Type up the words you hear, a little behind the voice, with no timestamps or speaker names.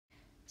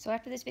So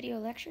after this video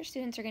lecture,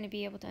 students are going to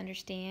be able to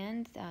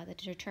understand the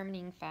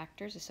determining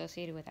factors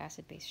associated with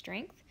acid-base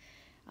strength.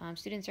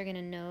 Students are going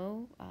to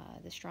know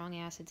the strong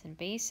acids and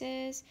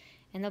bases,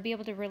 and they'll be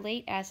able to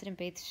relate acid and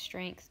base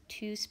strength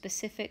to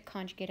specific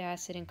conjugate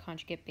acid and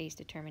conjugate base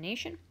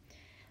determination.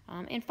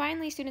 And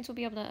finally, students will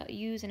be able to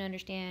use and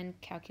understand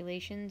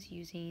calculations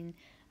using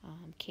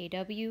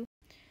Kw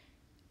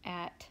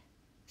at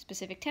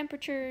specific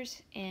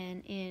temperatures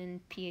and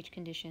in pH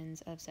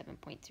conditions of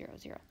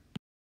 7.00.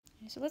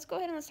 So let's go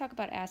ahead and let's talk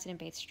about acid and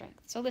base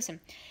strength. So listen,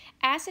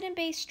 acid and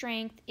base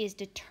strength is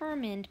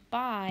determined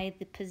by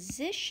the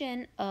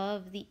position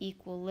of the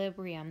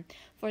equilibrium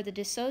for the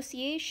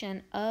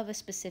dissociation of a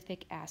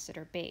specific acid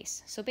or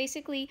base. So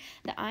basically,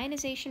 the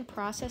ionization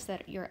process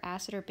that your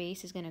acid or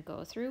base is going to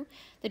go through,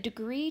 the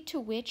degree to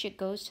which it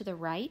goes to the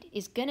right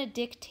is going to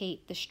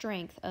dictate the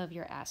strength of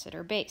your acid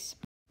or base.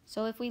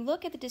 So if we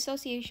look at the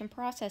dissociation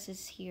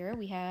processes here,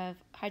 we have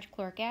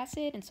hydrochloric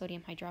acid and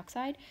sodium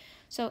hydroxide.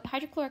 So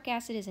hydrochloric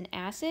acid is an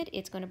acid.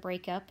 It's going to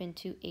break up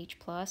into H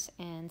plus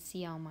and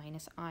Cl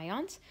minus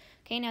ions.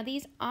 Okay, now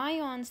these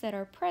ions that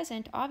are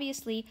present,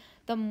 obviously,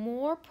 the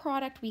more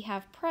product we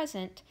have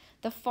present,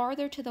 the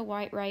farther to the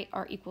right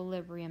our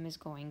equilibrium is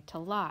going to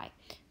lie.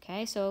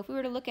 Okay, so if we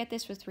were to look at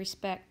this with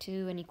respect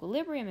to an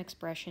equilibrium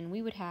expression,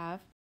 we would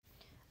have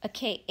a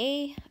Ka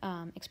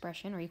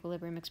expression or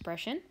equilibrium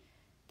expression.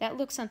 That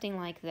looks something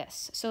like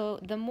this. So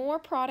the more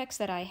products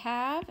that I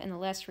have and the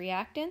less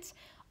reactants,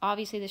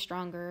 obviously the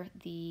stronger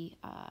the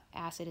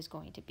acid is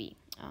going to be.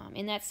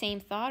 In that same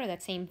thought or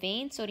that same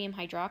vein, sodium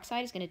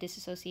hydroxide is going to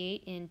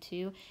dissociate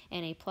into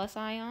Na plus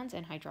ions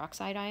and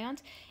hydroxide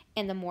ions.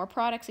 And the more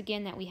products,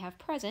 again, that we have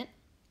present,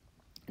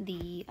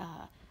 the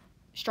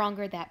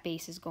stronger that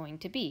base is going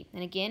to be.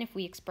 And again, if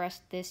we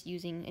express this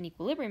using an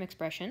equilibrium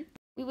expression,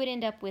 we would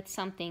end up with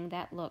something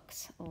that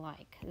looks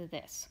like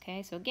this.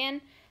 Okay, so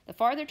again, the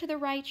farther to the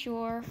right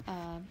your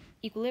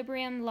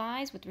equilibrium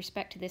lies with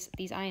respect to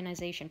these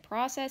ionization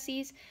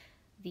processes,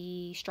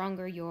 the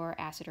stronger your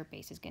acid or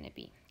base is going to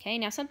be. Okay,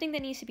 now something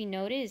that needs to be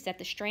noted is that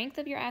the strength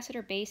of your acid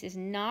or base is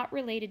not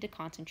related to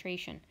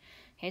concentration.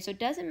 Okay, so it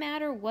doesn't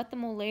matter what the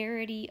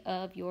molarity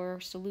of your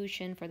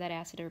solution for that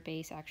acid or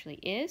base actually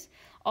is.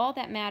 All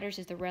that matters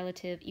is the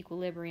relative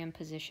equilibrium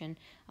position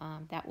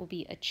that will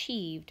be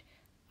achieved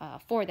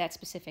for that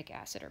specific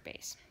acid or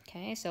base.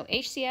 Okay, so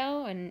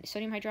HCl and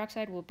sodium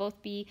hydroxide will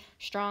both be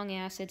strong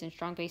acids and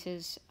strong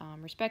bases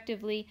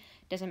respectively.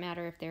 Doesn't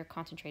matter if they're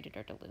concentrated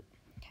or dilute.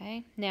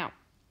 Okay, now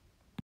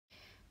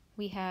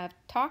we have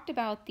talked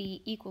about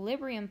the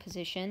equilibrium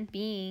position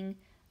being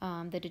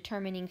the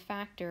determining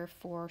factor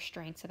for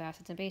strengths of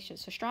acids and bases.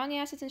 So strong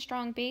acids and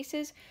strong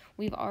bases,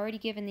 we've already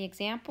given the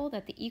example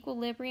that the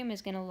equilibrium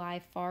is going to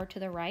lie far to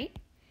the right.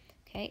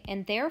 Okay,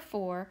 and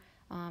therefore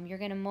you're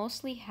going to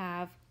mostly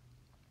have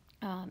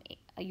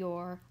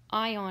your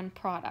ion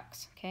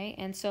products. Okay,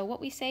 and so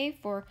what we say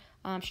for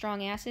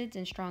strong acids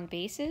and strong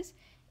bases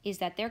is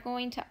that they're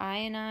going to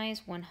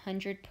ionize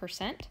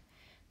 100%,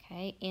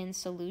 okay, in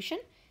solution,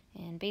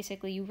 and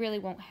basically you really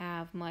won't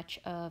have much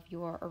of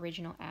your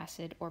original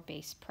acid or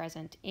base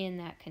present in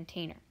that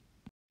container.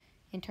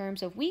 In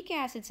terms of weak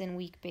acids and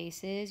weak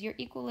bases, your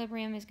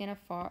equilibrium is going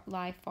to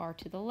lie far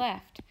to the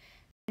left.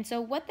 And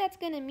so what that's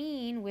going to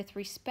mean with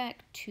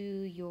respect to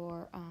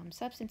your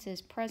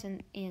substances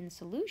present in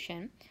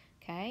solution,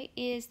 okay,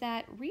 is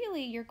that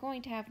really you're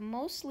going to have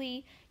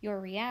mostly your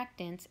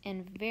reactants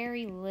and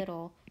very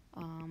little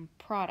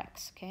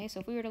products. Okay, so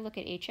if we were to look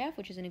at HF,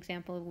 which is an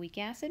example of a weak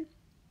acid,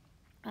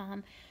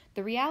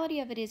 the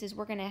reality of it is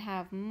we're going to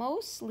have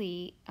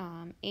mostly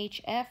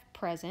HF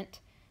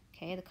present.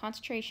 Okay, the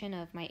concentration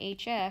of my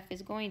HF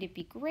is going to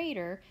be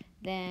greater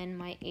than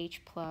my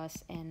H plus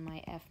and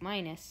my F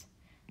minus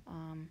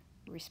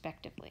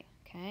respectively.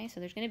 Okay, so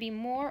there's going to be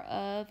more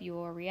of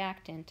your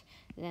reactant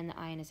than the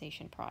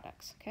ionization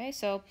products. Okay,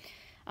 so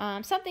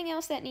something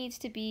else that needs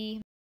to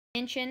be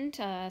mentioned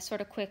sort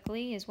of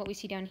quickly is what we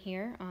see down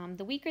here.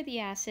 The weaker the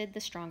acid, the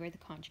stronger the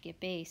conjugate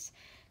base.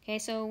 Okay,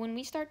 so when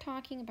we start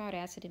talking about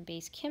acid and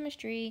base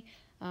chemistry,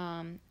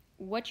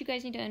 what you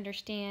guys need to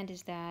understand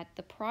is that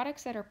the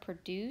products that are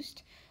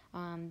produced,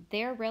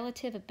 their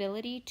relative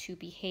ability to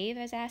behave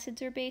as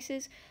acids or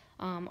bases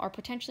are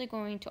potentially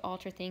going to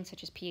alter things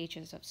such as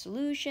pHs of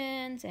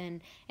solutions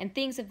and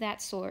things of that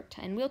sort.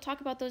 And we'll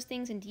talk about those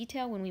things in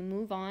detail when we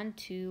move on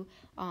to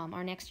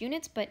our next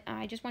units, but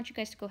I just want you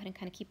guys to go ahead and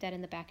kind of keep that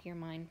in the back of your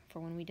mind for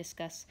when we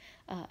discuss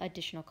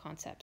additional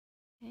concepts.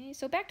 Okay,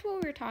 so back to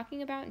what we were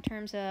talking about in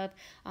terms of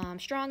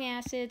strong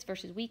acids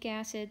versus weak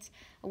acids,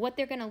 what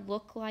they're going to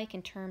look like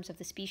in terms of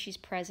the species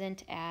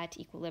present at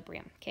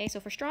equilibrium. Okay, so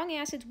for strong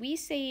acids, we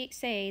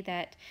say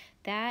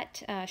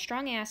that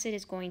strong acid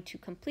is going to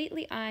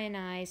completely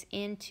ionize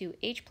into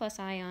H plus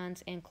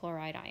ions and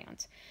chloride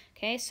ions.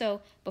 Okay,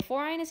 so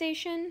before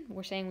ionization,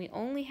 we're saying we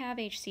only have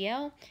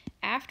HCl.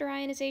 After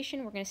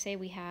ionization, we're going to say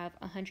we have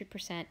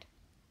 100%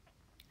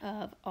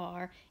 of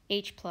our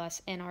H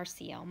plus and our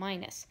Cl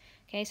minus.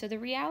 Okay, so the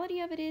reality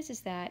of it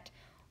is that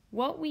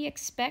what we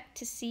expect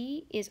to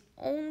see is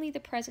only the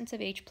presence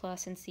of H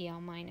plus and Cl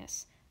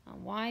minus.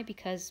 Why?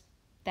 Because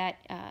that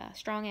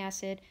strong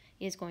acid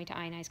is going to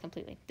ionize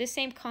completely. This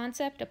same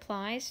concept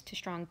applies to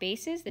strong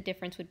bases. The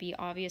difference would be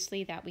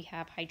obviously that we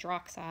have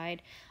hydroxide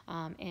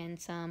and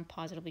some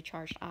positively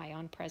charged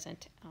ion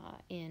present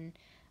in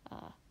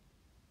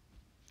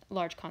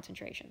large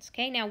concentrations.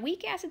 Okay, now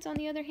weak acids on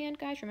the other hand,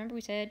 guys, remember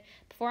we said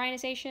before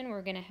ionization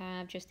we're going to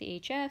have just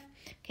the HF.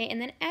 Okay, and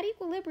then at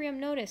equilibrium,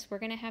 notice we're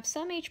going to have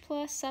some H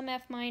plus, some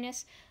F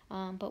minus,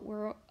 but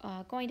we're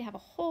going to have a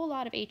whole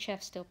lot of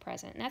HF still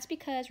present. And that's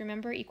because,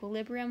 remember,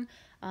 equilibrium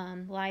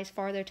lies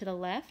farther to the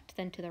left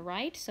than to the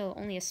right, so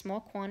only a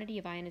small quantity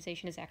of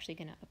ionization is actually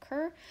going to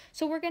occur.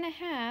 So we're going to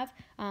have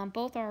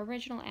both our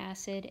original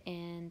acid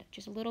and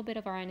just a little bit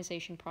of our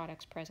ionization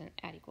products present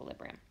at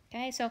equilibrium.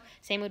 Okay, so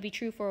same would be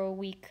true for a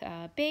weak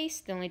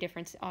base. The only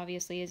difference,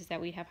 obviously, is that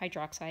we have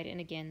hydroxide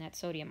and, again, that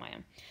sodium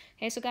ion.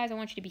 Okay, so guys, I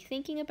want you to be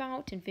thinking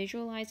about and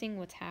visualizing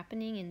what's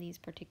happening in these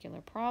particular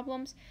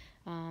problems.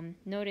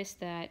 Notice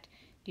that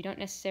you don't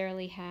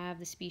necessarily have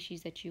the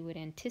species that you would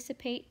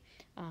anticipate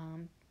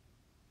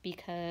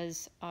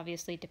because,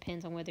 obviously, it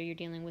depends on whether you're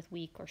dealing with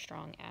weak or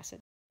strong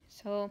acids.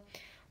 So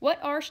what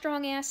are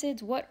strong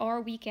acids? What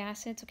are weak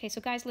acids? Okay,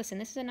 so guys, listen,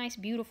 this is a nice,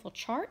 beautiful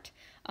chart.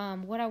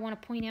 What I want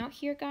to point out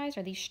here, guys,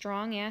 are these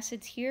strong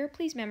acids here.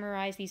 Please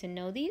memorize these and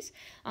know these.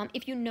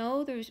 If you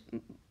know there's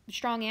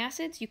strong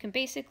acids, you can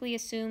basically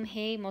assume,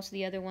 hey, most of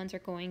the other ones are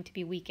going to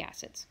be weak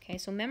acids. Okay,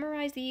 so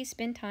memorize these,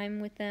 spend time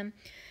with them.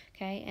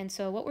 Okay, and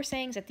so what we're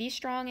saying is that these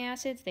strong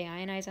acids, they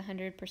ionize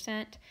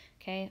 100%.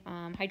 Okay,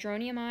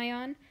 hydronium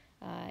ion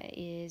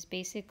is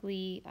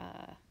basically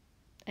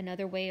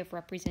another way of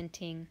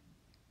representing,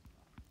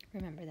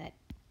 remember, that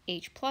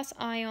H plus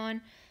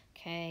ion.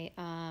 Okay,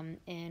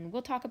 and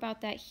we'll talk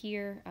about that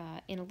here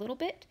in a little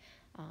bit,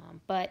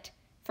 but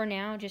for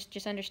now,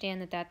 just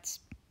understand that that's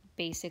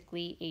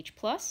basically H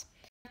plus.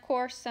 Of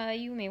course,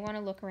 you may want to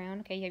look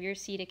around. Okay, you have your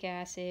acetic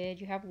acid,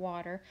 you have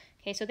water.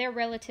 Okay, so their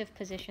relative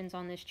positions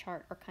on this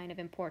chart are kind of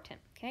important.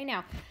 Okay,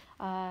 now,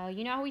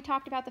 you know how we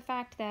talked about the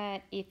fact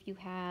that if you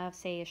have,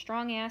 say, a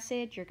strong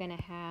acid, you're going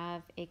to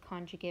have a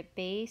conjugate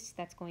base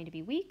that's going to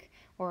be weak,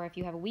 or if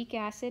you have a weak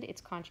acid, its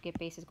conjugate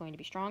base is going to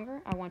be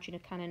stronger. I want you to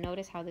kind of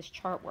notice how this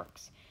chart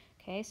works.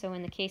 Okay, so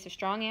in the case of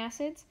strong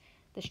acids,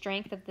 the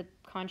strength of the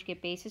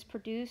conjugate bases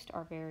produced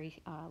are very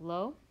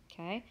low.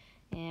 Okay,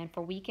 and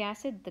for weak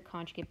acid, the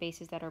conjugate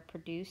bases that are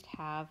produced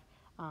have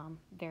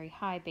very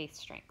high base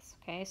strengths.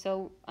 Okay,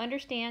 so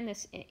understand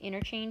this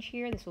interchange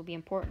here. This will be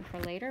important for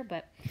later,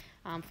 but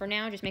for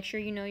now, just make sure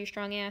you know your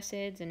strong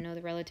acids and know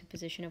the relative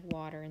position of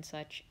water and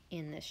such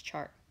in this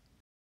chart.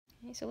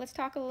 Okay, so let's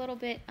talk a little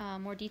bit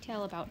more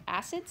detail about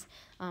acids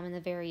and the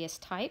various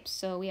types.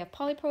 So we have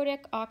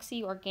polyprotic,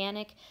 oxy,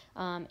 organic,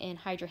 and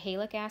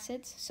hydrohalic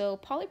acids. So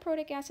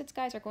polyprotic acids,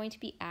 guys, are going to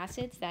be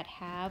acids that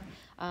have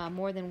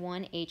more than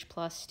one H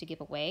plus to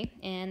give away.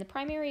 And the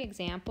primary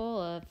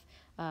example of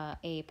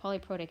a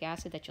polyprotic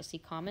acid that you'll see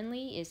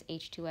commonly is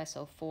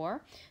H2SO4.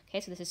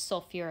 Okay, so this is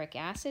sulfuric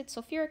acid.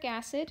 Sulfuric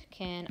acid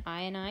can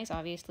ionize,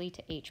 obviously,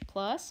 to H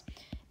plus,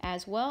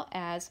 as well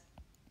as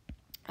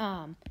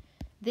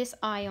this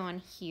ion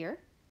here.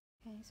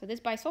 Okay, so this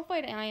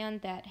bisulfite ion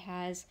that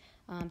has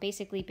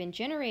basically been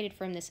generated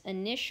from this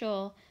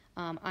initial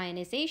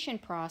ionization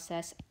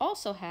process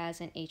also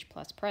has an H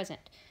plus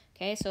present.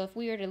 Okay, so if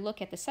we were to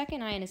look at the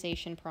second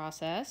ionization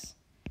process,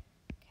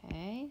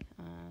 okay,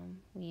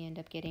 we end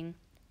up getting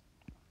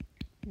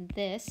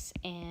this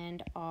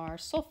and our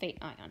sulfate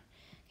ion.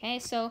 Okay,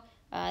 so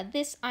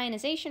this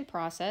ionization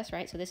process,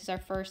 right, so this is our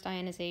first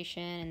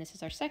ionization and this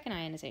is our second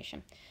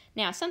ionization.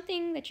 Now,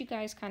 something that you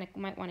guys kind of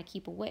might want to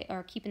keep away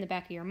or keep in the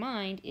back of your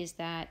mind is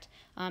that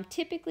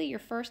typically your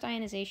first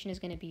ionization is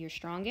going to be your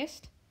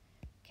strongest.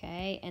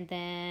 Okay, and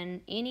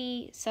then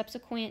any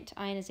subsequent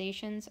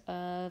ionizations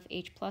of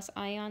H plus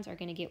ions are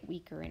going to get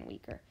weaker and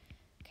weaker.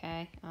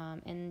 Okay,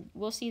 and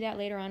we'll see that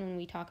later on when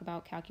we talk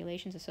about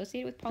calculations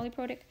associated with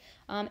polyprotic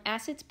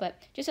acids,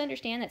 but just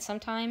understand that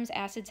sometimes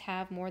acids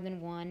have more than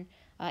one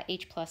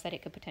H plus that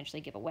it could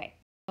potentially give away.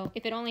 So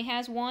if it only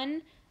has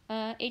one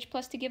H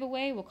plus to give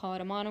away, we'll call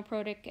it a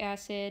monoprotic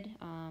acid.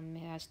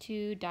 It has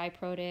two,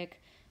 diprotic,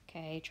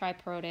 okay,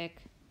 triprotic,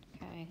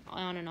 okay,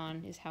 on and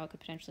on is how it could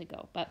potentially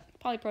go. But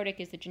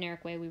polyprotic is the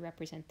generic way we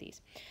represent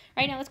these.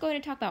 All right, now let's go ahead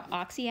and talk about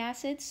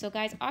oxyacids. So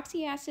guys,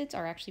 oxyacids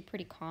are actually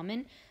pretty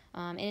common.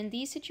 And in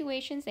these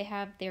situations, they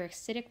have their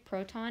acidic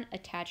proton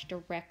attached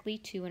directly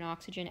to an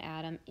oxygen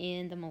atom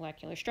in the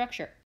molecular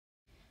structure.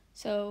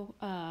 So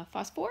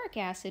phosphoric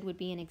acid would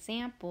be an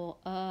example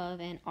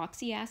of an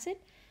oxyacid.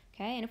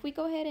 Okay, and if we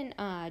go ahead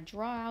and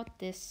draw out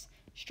this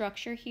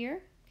structure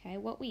here, okay,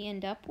 what we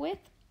end up with,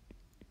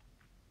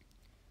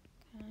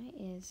 okay,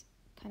 is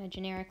kind of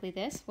generically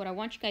this. What I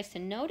want you guys to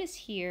notice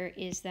here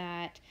is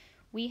that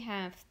we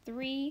have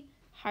three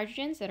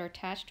hydrogens that are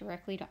attached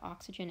directly to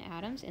oxygen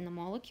atoms in the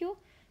molecule.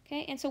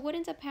 Okay, and so what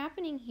ends up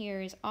happening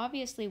here is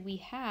obviously we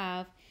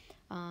have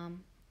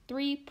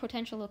three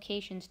potential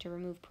locations to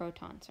remove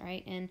protons,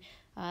 right? And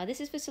this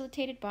is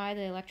facilitated by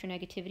the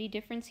electronegativity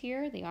difference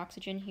here. The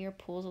oxygen here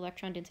pulls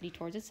electron density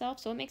towards itself,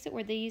 so it makes it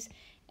where these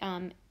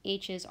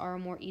H's are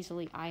more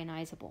easily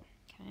ionizable.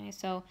 Okay,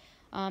 so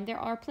there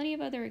are plenty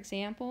of other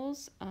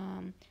examples.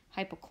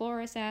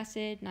 Hypochlorous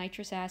acid,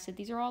 nitrous acid,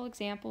 these are all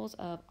examples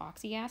of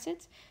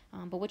oxyacids.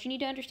 But what you need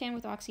to understand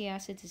with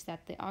oxyacids is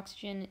that the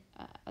hydrogen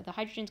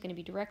is going to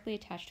be directly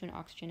attached to an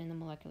oxygen in the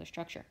molecular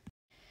structure.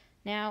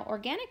 Now,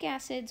 organic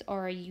acids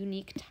are a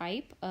unique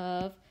type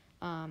of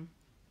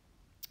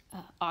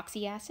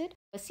oxyacid.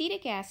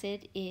 Acetic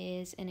acid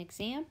is an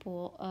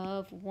example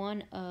of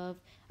one of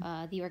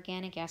the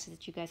organic acids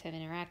that you guys have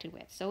interacted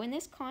with. So in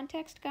this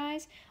context,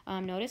 guys,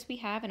 notice we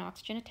have an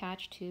oxygen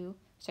attached to,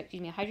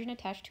 a hydrogen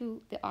attached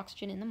to the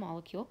oxygen in the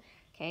molecule.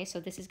 Okay, so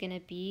this is going to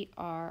be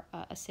our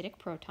acidic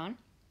proton.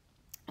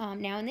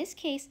 Now in this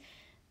case,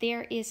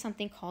 there is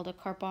something called a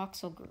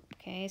carboxyl group.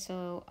 Okay,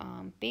 so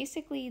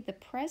basically the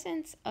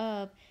presence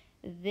of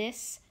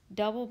this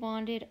double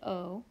bonded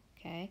O,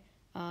 okay,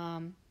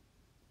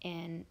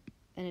 and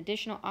an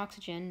additional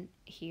oxygen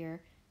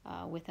here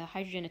with a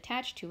hydrogen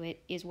attached to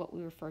it is what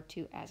we refer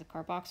to as a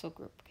carboxyl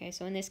group. Okay,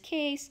 so in this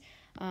case,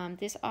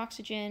 this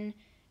oxygen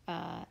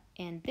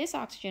and this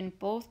oxygen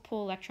both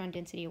pull electron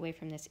density away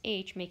from this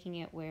H, making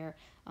it where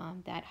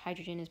that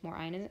hydrogen is more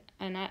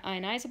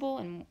ionizable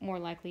and more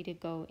likely to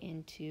go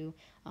into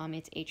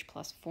its H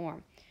plus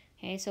form.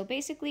 Okay, so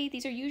basically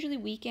these are usually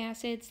weak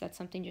acids. That's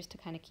something just to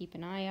kind of keep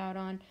an eye out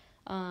on.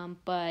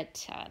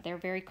 But they're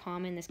very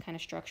common. This kind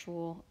of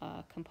structural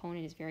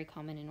component is very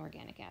common in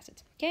organic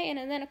acids. Okay,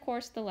 and then of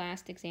course the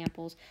last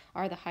examples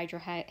are the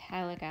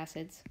hydrohalic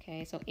acids.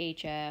 Okay, so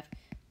HF,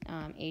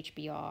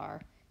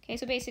 HBr. Okay,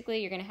 so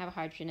basically you're going to have a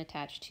hydrogen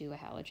attached to a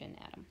halogen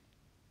atom.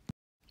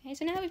 Okay,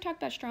 so now that we've talked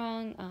about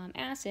strong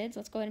acids,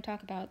 let's go ahead and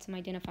talk about some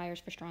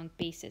identifiers for strong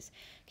bases.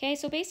 Okay,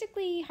 so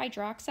basically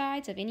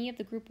hydroxides of any of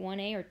the group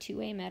 1A or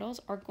 2A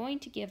metals are going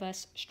to give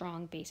us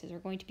strong bases, are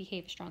going to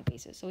behave as strong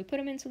bases. So we put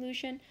them in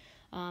solution.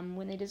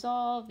 When they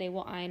dissolve, they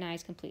will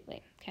ionize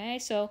completely. Okay,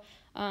 so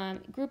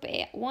group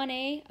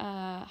 1A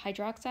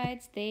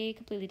hydroxides, they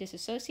completely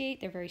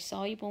dissociate. They're very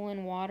soluble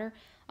in water,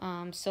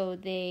 so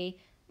they,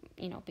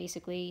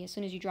 basically as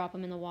soon as you drop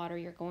them in the water,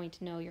 you're going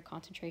to know your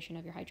concentration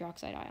of your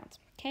hydroxide ions.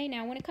 Okay,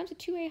 now when it comes to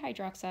 2A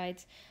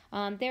hydroxides,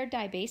 they're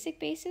dibasic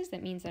bases.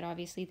 That means that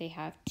obviously they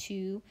have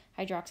two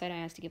hydroxide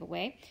ions to give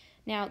away.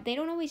 Now, they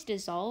don't always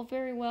dissolve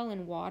very well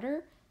in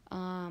water,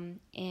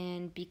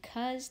 and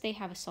because they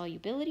have a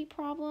solubility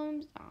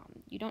problem,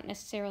 you don't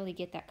necessarily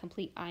get that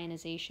complete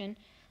ionization.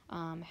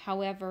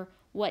 However,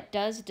 what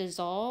does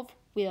dissolve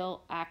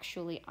will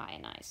actually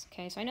ionize.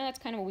 Okay, so I know that's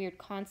kind of a weird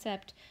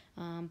concept,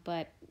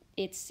 but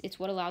it's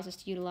what allows us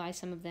to utilize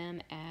some of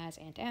them as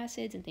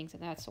antacids and things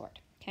of that sort.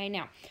 Okay,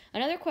 now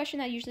another question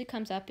that usually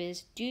comes up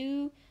is,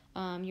 do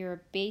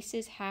your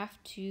bases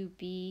have to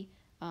be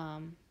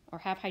or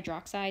have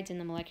hydroxides in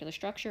the molecular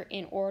structure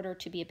in order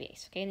to be a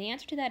base? Okay, and the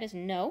answer to that is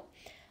no.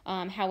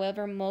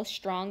 However, most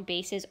strong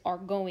bases are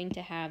going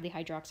to have the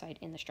hydroxide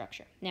in the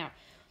structure. Now,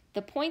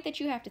 the point that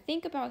you have to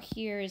think about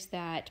here is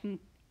that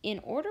in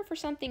order for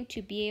something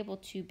to be able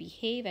to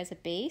behave as a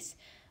base,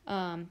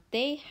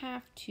 they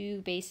have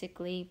to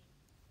basically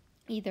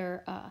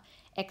either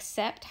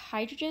accept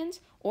hydrogens,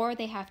 or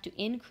they have to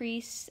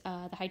increase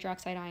the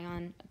hydroxide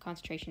ion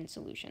concentration in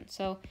solution.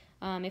 So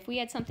if we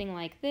had something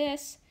like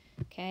this,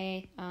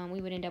 okay,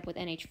 we would end up with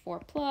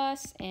NH4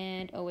 plus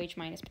and OH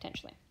minus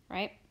potentially,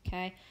 right?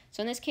 Okay,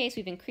 so in this case,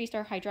 we've increased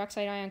our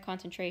hydroxide ion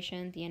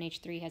concentration. The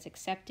NH3 has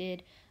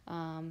accepted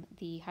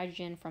the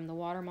hydrogen from the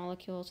water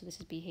molecule, so this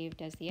has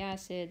behaved as the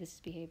acid, this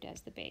has behaved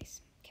as the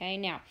base. Okay,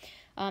 now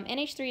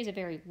NH3 is a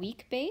very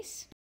weak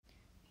base.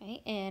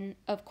 Okay, and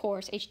of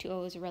course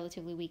H2O is a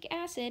relatively weak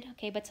acid,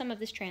 okay, but some of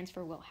this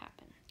transfer will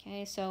happen.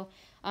 Okay, so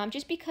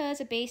just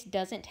because a base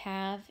doesn't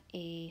have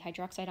a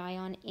hydroxide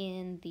ion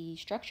in the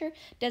structure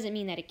doesn't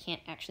mean that it can't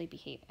actually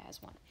behave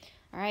as one.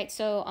 All right,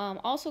 so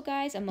also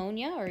guys,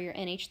 ammonia, or your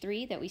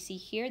NH3 that we see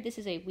here, this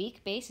is a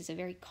weak base. It's a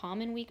very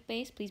common weak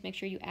base. Please make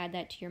sure you add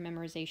that to your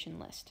memorization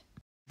list.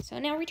 So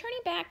now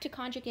returning back to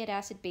conjugate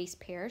acid-base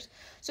pairs.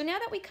 So now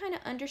that we kind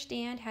of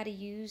understand how to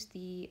use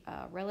the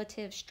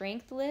relative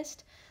strength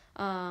list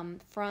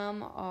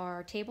from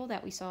our table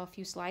that we saw a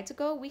few slides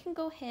ago, we can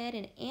go ahead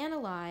and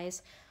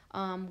analyze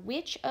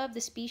which of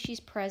the species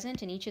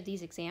present in each of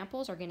these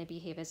examples are going to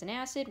behave as an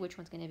acid, which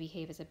one's going to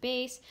behave as a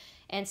base,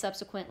 and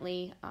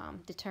subsequently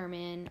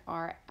determine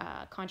our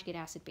conjugate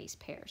acid-base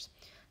pairs.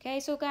 Okay,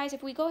 so guys,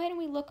 if we go ahead and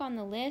we look on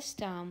the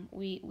list,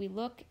 we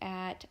look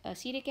at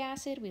acetic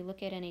acid, we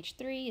look at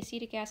NH3.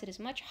 Acetic acid is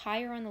much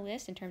higher on the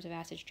list in terms of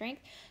acid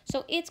strength,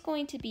 so it's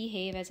going to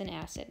behave as an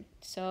acid.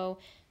 So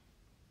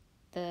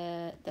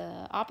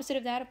the opposite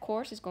of that, of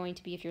course, is going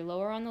to be if you're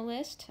lower on the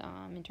list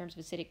in terms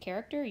of acidic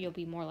character, you'll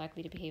be more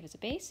likely to behave as a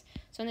base.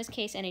 So in this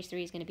case,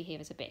 NH3 is going to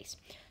behave as a base.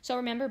 So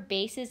remember,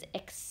 bases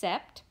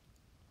accept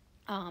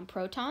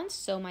protons.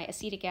 So my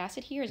acetic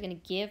acid here is going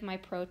to give my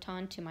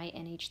proton to my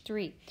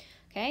NH3.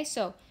 Okay,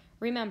 so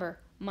remember,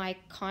 my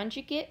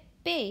conjugate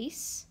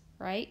base,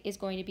 right, is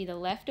going to be the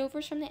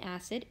leftovers from the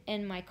acid,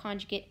 and my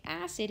conjugate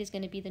acid is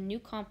going to be the new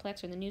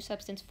complex or the new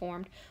substance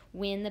formed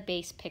when the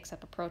base picks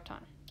up a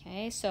proton.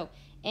 Okay, so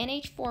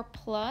NH4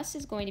 plus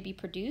is going to be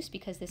produced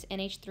because this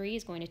NH3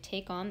 is going to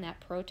take on that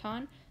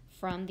proton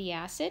from the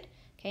acid.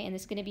 Okay, and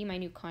this is going to be my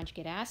new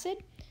conjugate acid.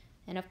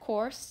 And of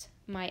course,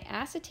 my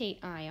acetate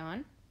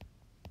ion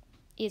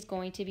is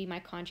going to be my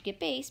conjugate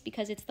base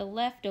because it's the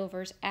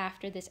leftovers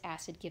after this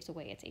acid gives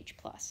away its H+.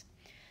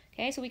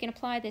 Okay, so we can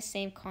apply this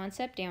same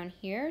concept down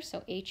here.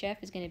 So HF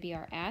is going to be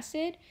our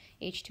acid.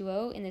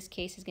 H2O in this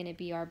case is going to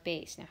be our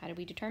base. Now, how do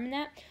we determine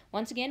that?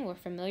 Once again, we're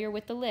familiar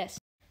with the list.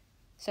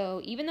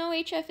 So even though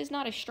HF is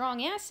not a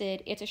strong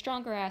acid, it's a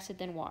stronger acid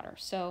than water.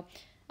 So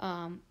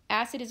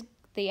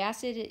the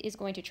acid is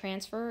going to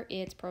transfer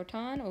its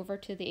proton over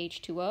to the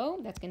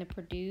H2O. That's going to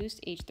produce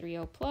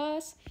H3O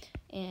plus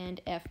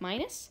and F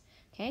minus.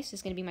 Okay, so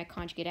it's going to be my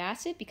conjugate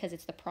acid because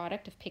it's the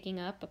product of picking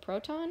up a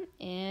proton,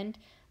 and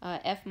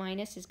F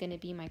minus is going to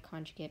be my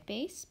conjugate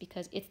base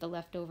because it's the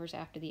leftovers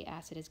after the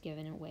acid has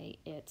given away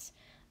its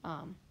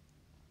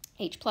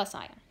H plus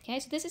ion. Okay,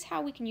 so this is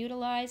how we can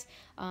utilize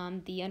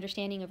the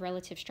understanding of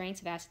relative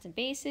strengths of acids and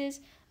bases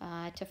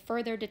to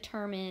further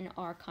determine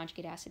our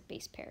conjugate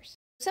acid-base pairs.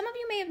 Some of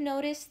you may have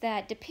noticed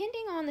that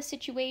depending on the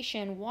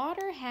situation,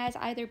 water has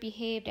either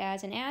behaved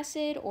as an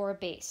acid or a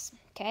base.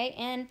 Okay,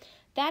 and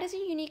that is a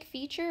unique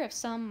feature of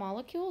some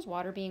molecules,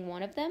 water being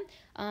one of them,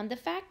 the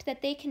fact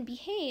that they can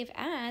behave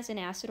as an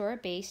acid or a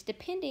base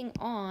depending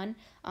on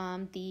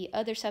the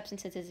other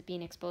substances it's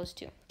being exposed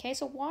to. Okay,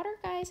 so water,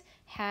 guys,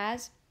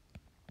 has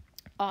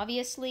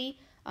obviously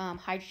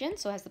hydrogen,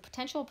 so it has the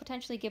potential to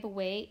potentially give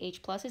away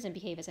H pluses and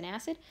behave as an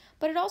acid,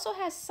 but it also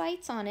has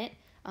sites on it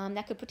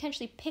that could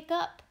potentially pick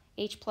up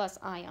H plus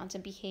ions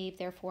and behave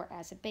therefore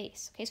as a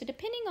base. Okay, so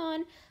depending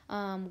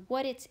on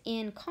what it's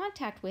in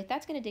contact with,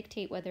 that's going to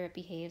dictate whether it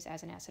behaves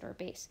as an acid or a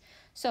base.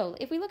 So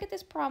if we look at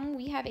this problem,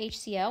 we have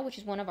HCl, which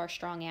is one of our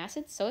strong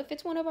acids. So if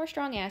it's one of our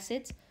strong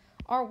acids,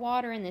 our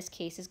water in this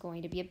case is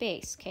going to be a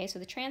base. Okay, so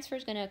the transfer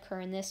is going to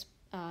occur in this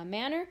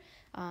manner.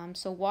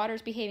 So water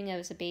is behaving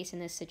as a base in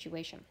this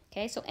situation.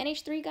 Okay, so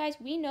NH3, guys,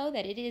 we know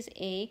that it is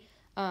a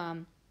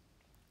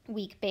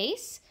weak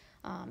base.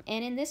 And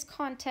in this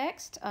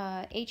context,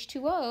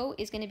 H2O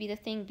is going to be the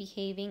thing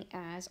behaving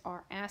as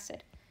our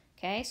acid.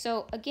 Okay,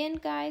 so again,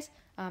 guys,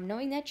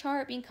 knowing that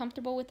chart, being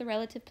comfortable with the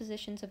relative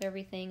positions of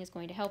everything is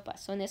going to help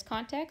us. So in this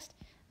context,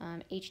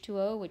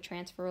 H2O would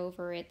transfer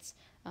over its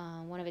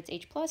one of its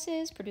H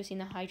pluses, producing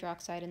the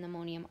hydroxide and the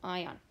ammonium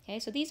ion. Okay,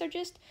 so these are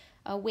just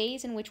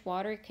ways in which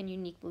water can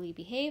uniquely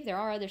behave. There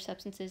are other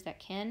substances that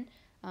can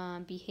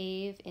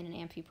behave in an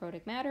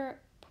amphiprotic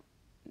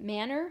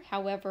manner.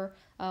 However,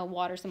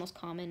 water is the most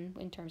common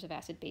in terms of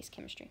acid-base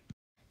chemistry.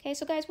 Okay,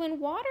 so guys, when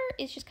water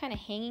is just kind of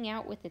hanging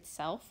out with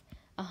itself,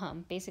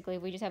 basically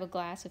if we just have a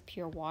glass of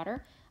pure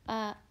water,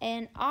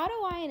 an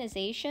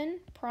autoionization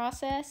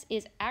process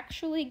is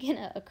actually going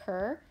to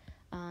occur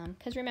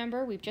because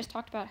remember, we've just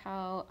talked about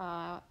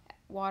how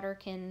water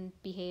can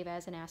behave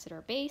as an acid or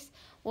a base.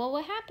 Well,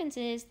 what happens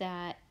is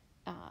that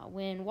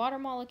when water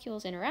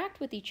molecules interact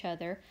with each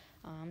other,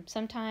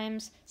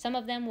 sometimes some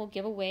of them will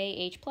give away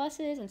H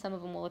pluses and some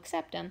of them will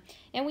accept them.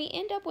 And we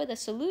end up with a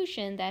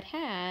solution that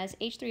has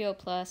H3O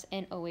plus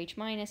and OH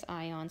minus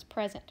ions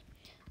present.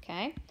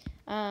 Okay,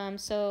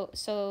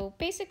 so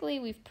basically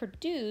we've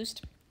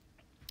produced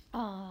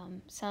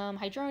some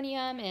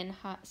hydronium and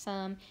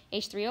some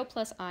H3O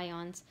plus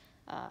ions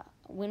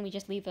when we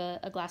just leave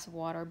a glass of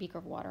water, a beaker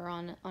of water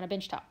on a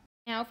bench top.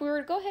 Now, if we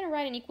were to go ahead and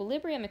write an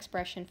equilibrium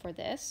expression for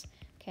this,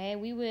 okay,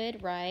 we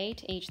would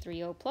write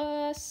H3O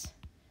plus,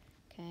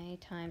 okay,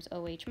 times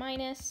OH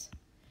minus,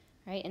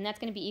 right, and that's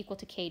going to be equal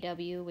to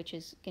Kw, which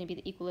is going to be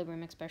the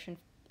equilibrium expression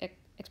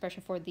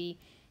for the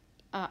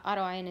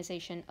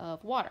autoionization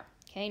of water.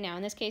 Okay, now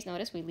in this case,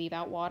 notice we leave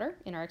out water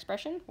in our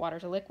expression. Water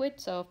is a liquid,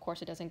 so of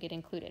course it doesn't get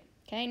included.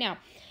 Okay, now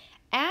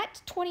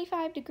at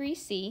 25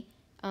 degrees C,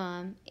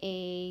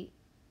 a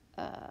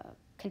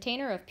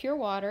container of pure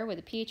water with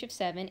a pH of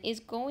 7 is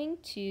going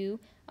to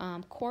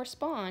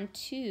correspond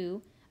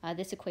to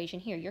this equation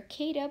here. Your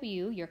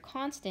Kw, your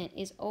constant,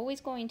 is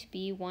always going to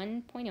be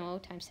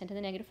 1.0 times 10 to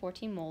the negative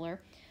 14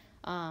 molar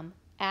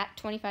at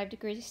 25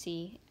 degrees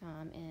C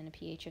and a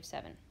pH of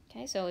 7.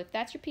 Okay, so if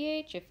that's your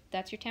pH, if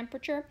that's your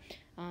temperature,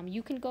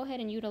 you can go ahead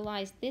and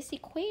utilize this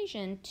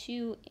equation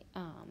to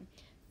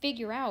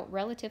figure out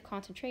relative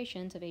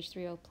concentrations of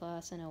H3O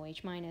plus and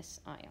OH minus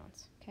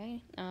ions.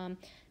 Okay,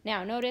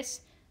 now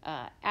notice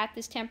at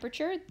this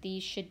temperature,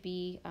 these should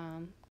be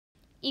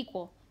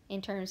equal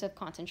in terms of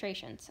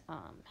concentrations.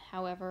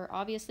 However,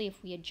 obviously,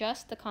 if we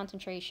adjust the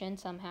concentration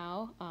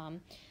somehow,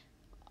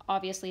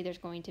 obviously there's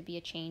going to be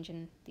a change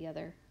in the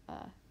other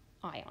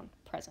ion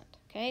present.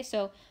 Okay,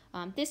 so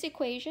this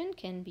equation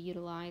can be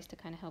utilized to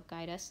kind of help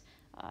guide us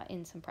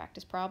in some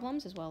practice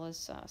problems as well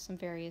as some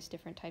various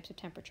different types of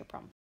temperature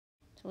problems.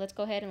 So let's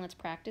go ahead and let's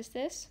practice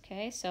this.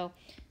 Okay, so,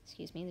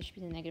 excuse me, this should be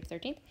the negative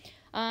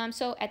 13th.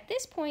 So at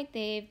this point,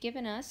 they've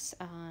given us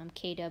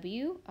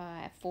Kw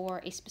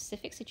for a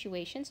specific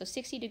situation, so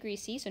 60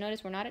 degrees C. So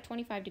notice we're not at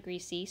 25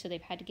 degrees C, so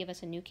they've had to give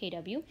us a new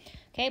Kw.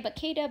 Okay, but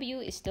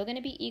Kw is still going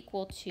to be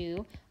equal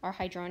to our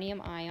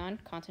hydronium ion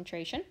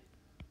concentration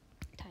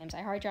times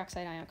our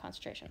hydroxide ion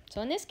concentration.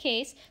 So in this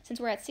case, since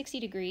we're at 60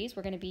 degrees,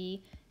 we're going to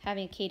be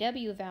having a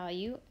Kw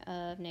value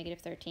of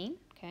 -13.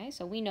 Okay,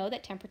 so we know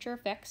that temperature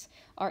affects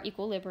our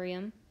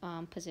equilibrium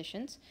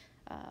positions.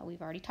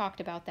 We've already talked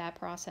about that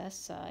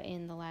process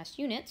in the last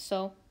unit,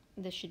 so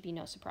this should be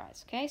no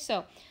surprise. Okay,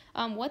 so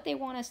what they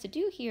want us to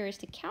do here is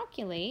to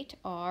calculate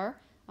our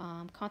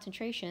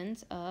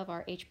concentrations of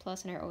our H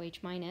plus and our OH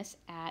minus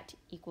at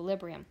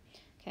equilibrium.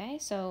 Okay,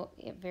 so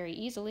very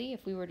easily,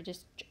 if we were to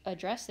just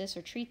address this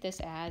or treat this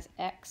as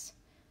X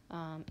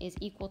is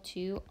equal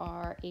to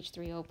our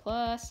H3O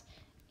plus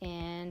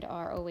and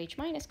our OH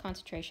minus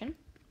concentration,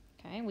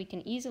 okay, we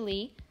can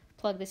easily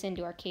plug this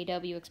into our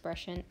Kw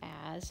expression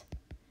as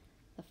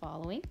the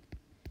following.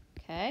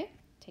 Okay,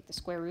 take the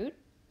square root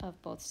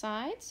of both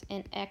sides,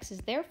 and X is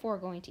therefore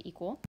going to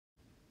equal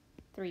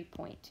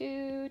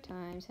 3.2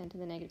 times 10 to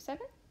the -7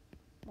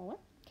 molar.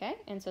 Okay,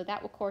 and so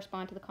that will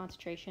correspond to the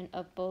concentration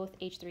of both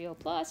H3O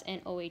plus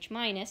and OH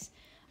minus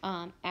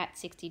at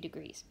 60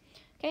 degrees.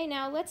 Okay,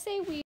 now let's say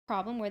we have a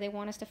problem where they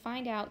want us to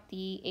find out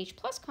the H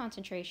plus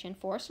concentration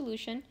for a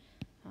solution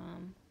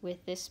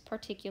with this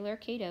particular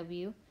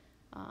Kw,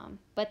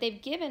 but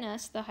they've given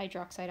us the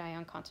hydroxide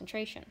ion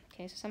concentration.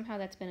 Okay, so somehow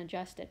that's been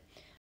adjusted.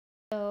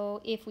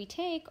 So if we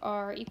take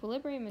our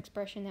equilibrium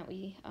expression that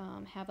we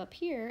have up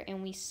here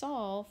and we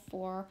solve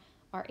for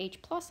our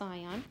H plus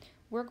ion,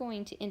 we're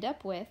going to end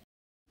up with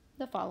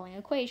the following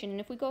equation. And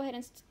if we go ahead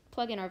and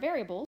plug in our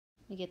variables,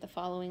 we get the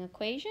following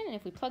equation. And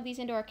if we plug these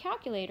into our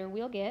calculator,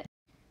 we'll get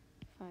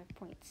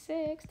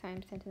 5.6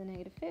 times 10 to the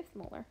 -5th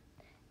molar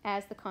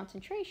as the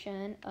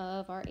concentration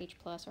of our H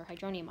plus or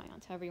hydronium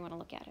ions, however you want to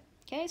look at it.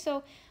 Okay,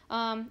 so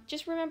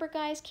just remember,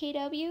 guys,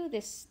 Kw,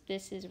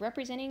 this is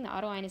representing the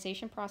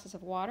autoionization process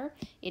of water.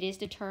 It is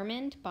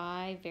determined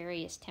by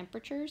various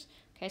temperatures.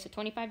 Okay, so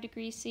 25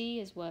 degrees C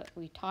is what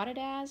we taught it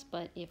as,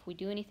 but if we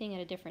do anything at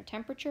a different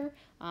temperature,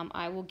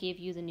 I will give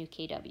you the new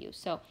Kw.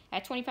 So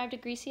at 25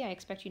 degrees C, I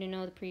expect you to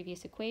know the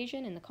previous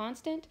equation and the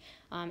constant.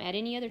 At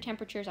any other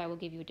temperatures, I will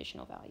give you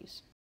additional values.